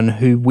anyone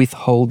who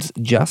withholds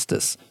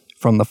justice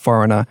from the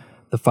foreigner,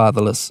 the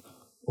fatherless,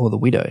 or the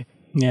widow."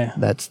 Yeah.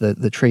 That's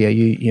the trio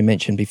you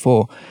mentioned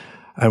before.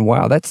 And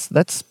wow,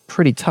 that's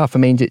pretty tough. I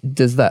mean,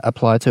 does that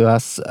apply to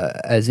us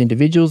as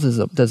individuals?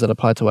 Does it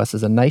apply to us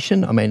as a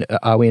nation? I mean,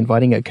 are we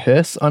inviting a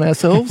curse on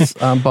ourselves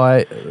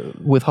by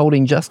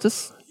withholding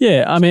justice?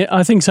 Yeah, I mean,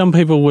 I think some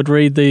people would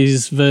read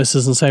these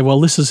verses and say, well,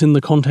 this is in the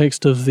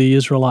context of the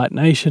Israelite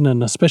nation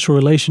and a special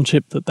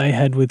relationship that they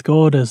had with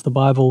God as the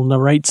Bible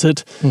narrates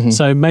it.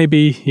 So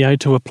maybe,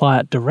 to apply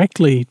it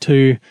directly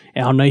to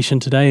our nation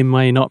today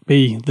may not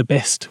be the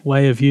best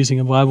way of using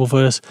a Bible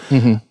verse.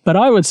 But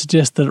I would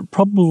suggest that it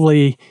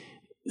probably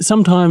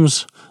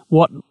sometimes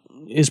what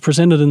is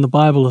presented in the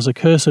Bible as a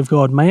curse of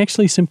God may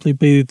actually simply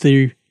be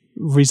the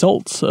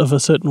results of a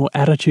certain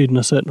attitude and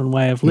a certain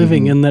way of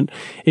living, and that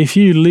if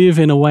you live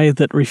in a way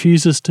that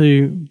refuses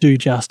to do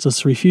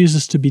justice,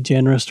 refuses to be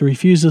generous,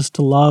 refuses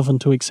to love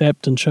and to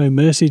accept and show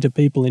mercy to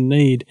people in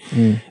need,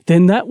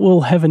 then that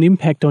will have an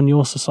impact on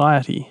your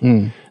society.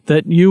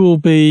 That you will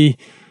be,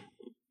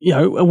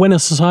 when a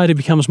society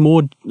becomes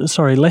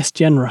less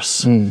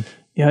generous,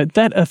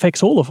 that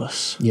affects all of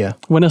us. Yeah.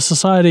 When a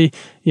society,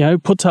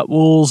 puts up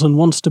walls and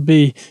wants to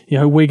be,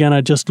 we're going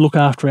to just look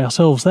after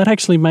ourselves, that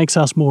actually makes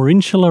us more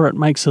insular. It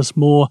makes us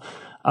more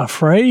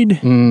afraid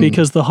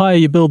because the higher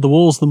you build the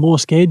walls, the more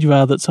scared you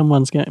are that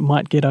someone's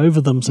might get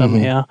over them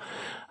somehow.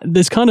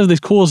 There's kind of this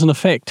cause and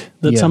effect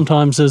that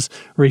sometimes is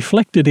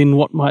reflected in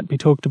what might be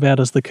talked about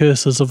as the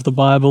curses of the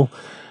Bible.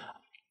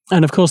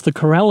 And of course, the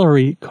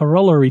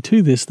corollary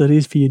to this, that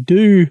is, if you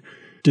do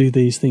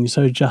these things,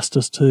 so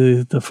justice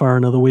to the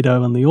foreigner, the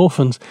widow and the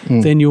orphans,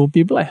 then you'll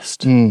be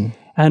blessed.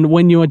 And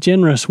when you are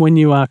generous, when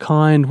you are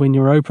kind, when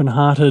you're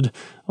open-hearted,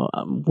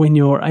 when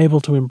you're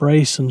able to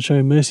embrace and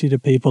show mercy to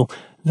people,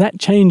 that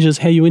changes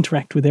how you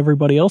interact with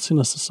everybody else in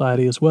a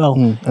society as well.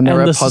 And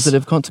there are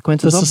positive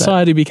consequences of that. The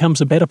society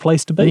becomes a better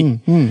place to be.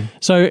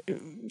 So,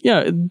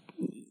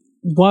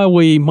 while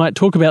we might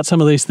talk about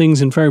some of these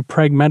things in very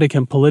pragmatic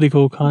and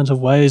political kinds of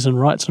ways and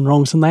rights and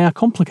wrongs, and they are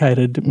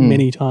complicated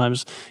many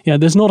times,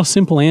 there's not a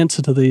simple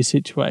answer to these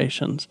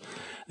situations.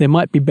 There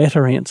might be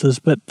better answers,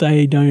 but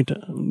they don't,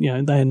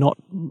 they are not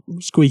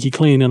squeaky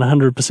clean and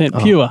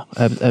 100% pure.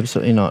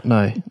 Absolutely not,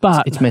 no.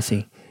 But it's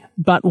messy.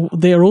 But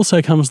there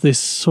also comes this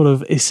sort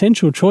of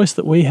essential choice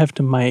that we have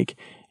to make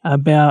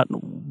about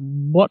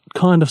what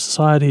kind of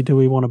society do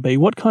we want to be?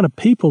 What kind of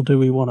people do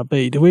we want to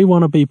be? Do we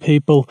want to be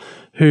people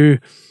who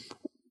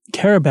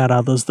care about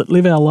others, that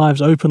live our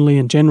lives openly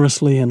and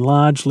generously and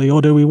largely,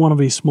 or do we want to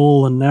be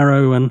small and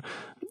narrow and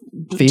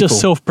just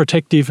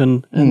self-protective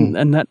and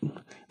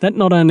that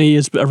not only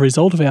is a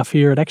result of our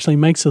fear, it actually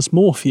makes us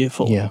more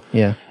fearful.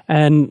 Yeah.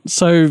 And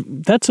so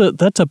that's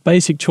a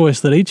basic choice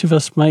that each of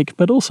us make,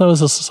 but also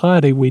as a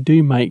society we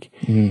do make.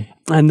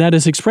 And that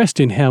is expressed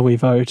in how we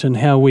vote and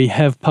how we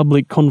have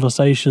public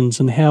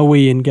conversations and how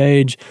we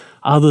engage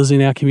others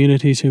in our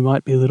communities who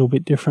might be a little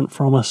bit different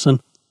from us.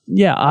 And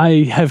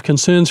I have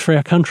concerns for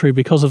our country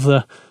because of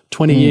the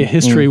 20-year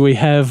history we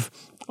have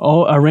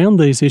around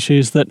these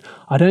issues that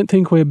I don't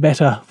think we're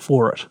better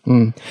for it.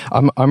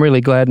 I'm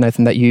really glad,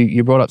 Nathan, that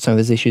you brought up some of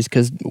those issues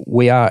because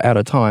we are out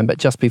of time. But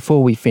just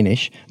before we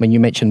finish, you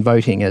mentioned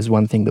voting as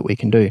one thing that we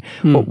can do.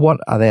 But what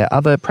are there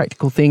other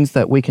practical things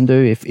that we can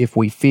do if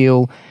we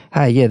feel,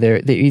 hey, there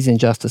is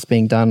injustice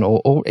being done,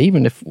 or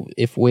even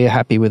if we're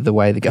happy with the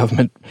way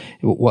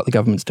what the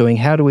government's doing?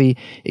 How do we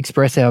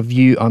express our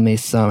view on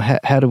this?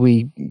 How do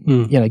we,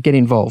 get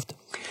involved?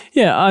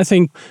 Yeah, I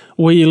think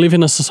we live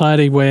in a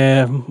society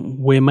where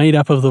we're made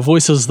up of the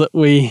voices that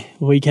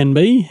we can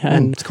be.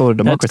 And it's called a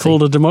democracy. That's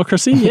called a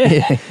democracy,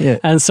 yeah.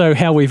 And so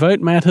how we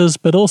vote matters,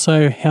 but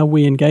also how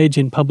we engage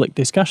in public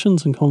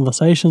discussions and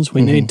conversations.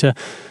 We need to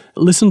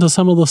listen to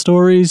some of the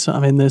stories. I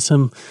mean, there's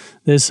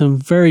some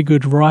very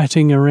good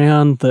writing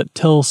around that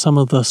tells some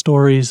of the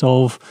stories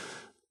of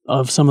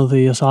some of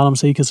the asylum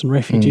seekers and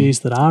refugees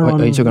that are on.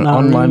 Are you talking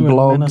online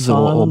blogs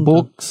or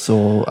books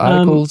or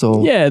articles?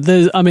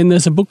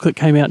 There's a book that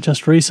came out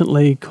just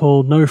recently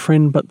called No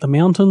Friend But the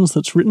Mountains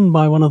that's written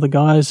by one of the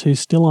guys who's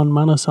still on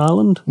Manus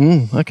Island.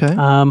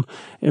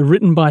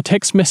 Written by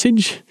text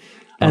message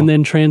and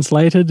then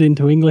translated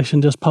into English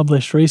and just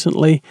published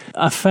recently.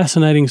 A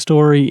fascinating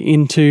story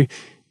into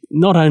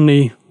not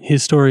only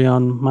his story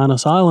on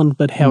Manus Island,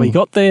 but how he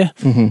got there,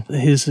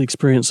 his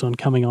experience on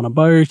coming on a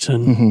boat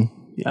and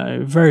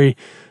very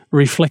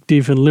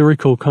reflective and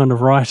lyrical kind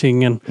of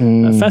writing and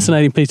a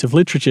fascinating piece of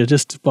literature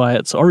just by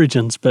its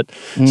origins. But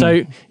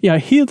so,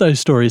 hear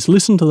those stories,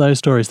 listen to those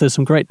stories. There's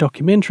some great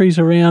documentaries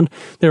around.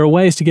 There are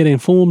ways to get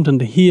informed and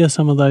to hear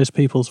some of those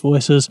people's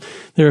voices.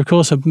 There, of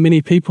course, are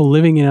many people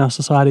living in our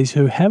societies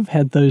who have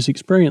had those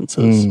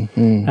experiences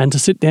and to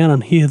sit down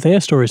and hear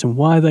their stories and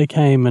why they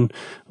came and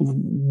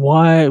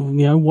why,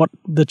 what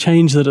the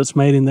change that it's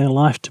made in their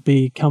life to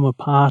become a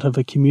part of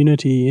a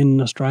community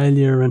in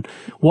Australia and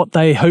what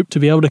they hope to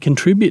be able to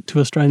contribute to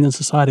Australian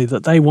society,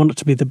 that they want it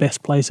to be the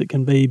best place it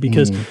can be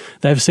because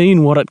they've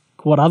seen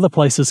what other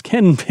places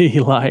can be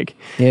like.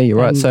 Yeah, you're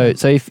right. So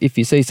if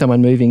you see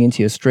someone moving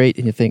into your street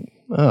and you think,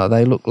 oh,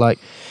 they look like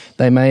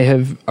they may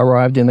have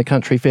arrived in the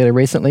country fairly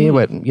recently,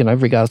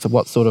 regardless of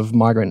what sort of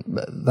migrant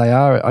they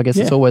are, I guess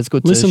it's always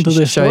good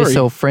to show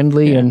yourself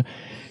friendly and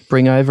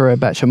bring over a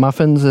batch of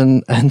muffins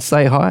and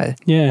say hi.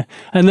 Yeah.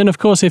 And then, of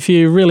course, if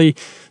you really,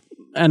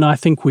 and I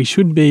think we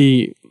should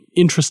be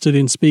interested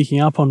in speaking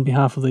up on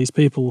behalf of these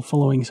people,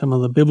 following some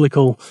of the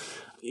biblical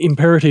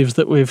imperatives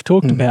that we've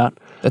talked about.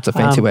 That's a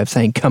fancy way of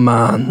saying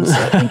commands.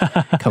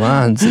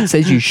 Commands. It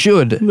says you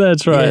should.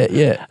 That's right.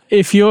 Yeah.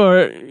 If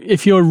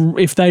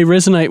they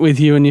resonate with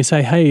you and you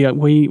say, hey,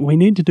 we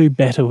need to do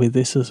better with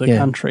this as a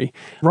country,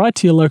 write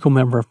to your local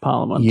member of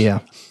parliament. Yeah.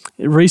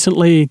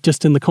 Recently,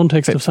 just in the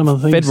context of some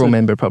of the things... Federal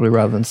member probably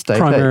rather than state.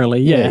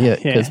 Primarily, yeah.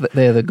 Because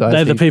they're the guys.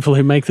 They're the people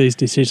who make these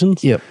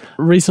decisions. Yep.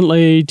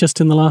 Recently, just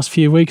in the last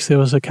few weeks, there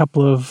was a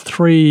couple of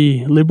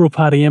 3 Liberal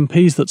Party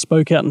MPs that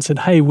spoke out and said,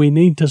 hey, we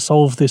need to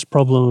solve this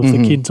problem of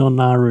the kids on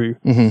Nauru.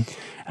 Mm-hmm.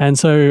 And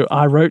so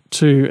I wrote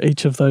to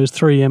each of those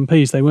 3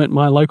 MPs. They weren't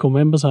my local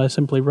members. I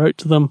simply wrote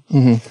to them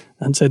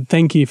and said,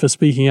 thank you for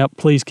speaking up.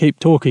 Please keep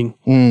talking.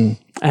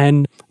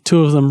 And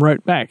 2 of them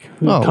wrote back,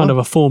 of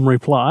a form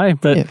reply,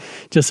 but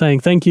just saying,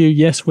 thank you.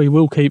 Yes, we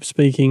will keep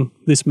speaking.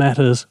 This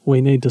matters. We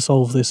need to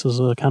solve this as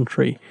a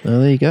country. Oh,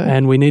 there you go.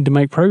 And we need to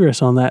make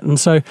progress on that. And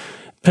so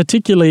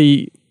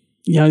particularly,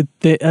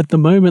 at the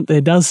moment,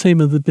 there does seem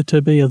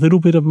to be a little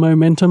bit of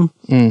momentum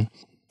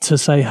to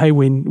say, hey,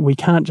 we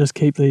can't just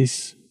keep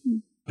these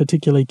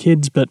particularly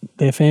kids, but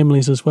their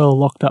families as well,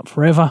 locked up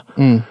forever.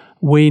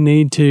 We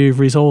need to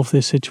resolve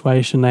this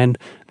situation, and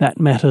that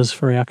matters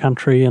for our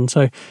country. And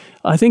so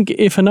I think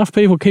if enough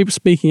people keep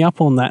speaking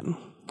up on that,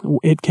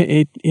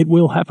 it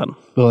will happen.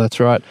 Well, that's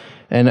right.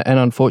 And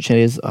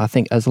unfortunately, I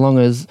think as long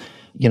as,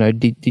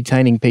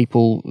 detaining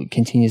people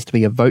continues to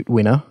be a vote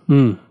winner,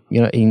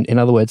 in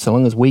other words, so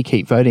long as we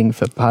keep voting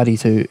for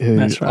parties who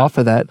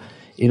offer that,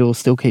 it'll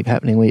still keep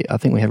happening. I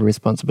think we have a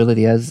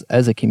responsibility as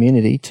a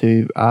community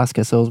to ask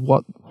ourselves,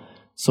 what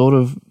sort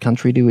of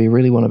country do we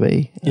really want to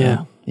be?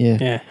 Yeah.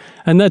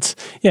 And that's,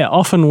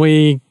 often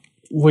we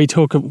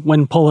talk,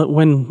 when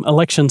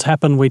elections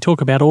happen, we talk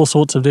about all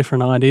sorts of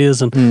different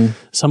ideas, and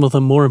some of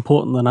them more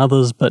important than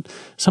others. But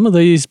some of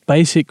these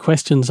basic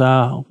questions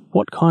are,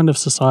 what kind of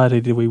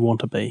society do we want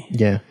to be?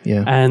 Yeah.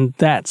 And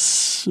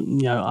that's,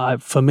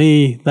 for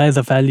me, they're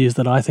the values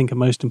that I think are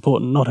most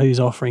important, not who's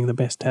offering the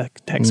best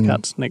tax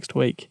cuts next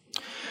week.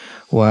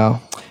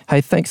 Wow. Hey,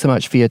 thanks so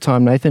much for your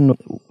time, Nathan.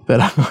 But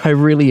I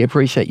really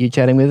appreciate you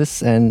chatting with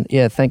us. And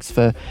thanks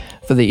for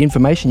the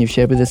information you've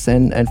shared with us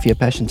and for your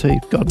passion too.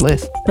 God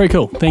bless. Very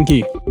cool. Thank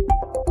you.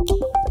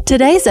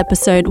 Today's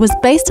episode was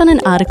based on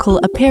an article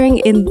appearing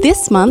in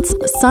this month's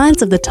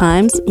Signs of the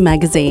Times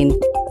magazine.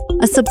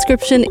 A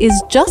subscription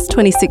is just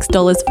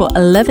 $26 for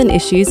 11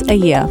 issues a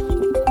year.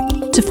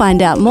 To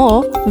find out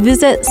more,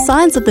 visit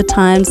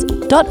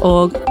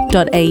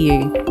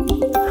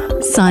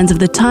signsofthetimes.org.au. Signs of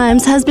the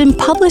Times has been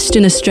published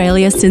in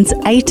Australia since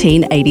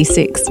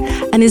 1886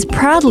 and is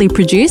proudly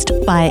produced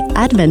by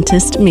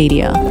Adventist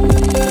Media.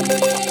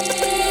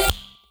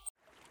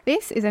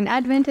 This is an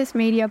Adventist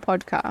Media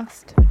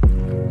podcast.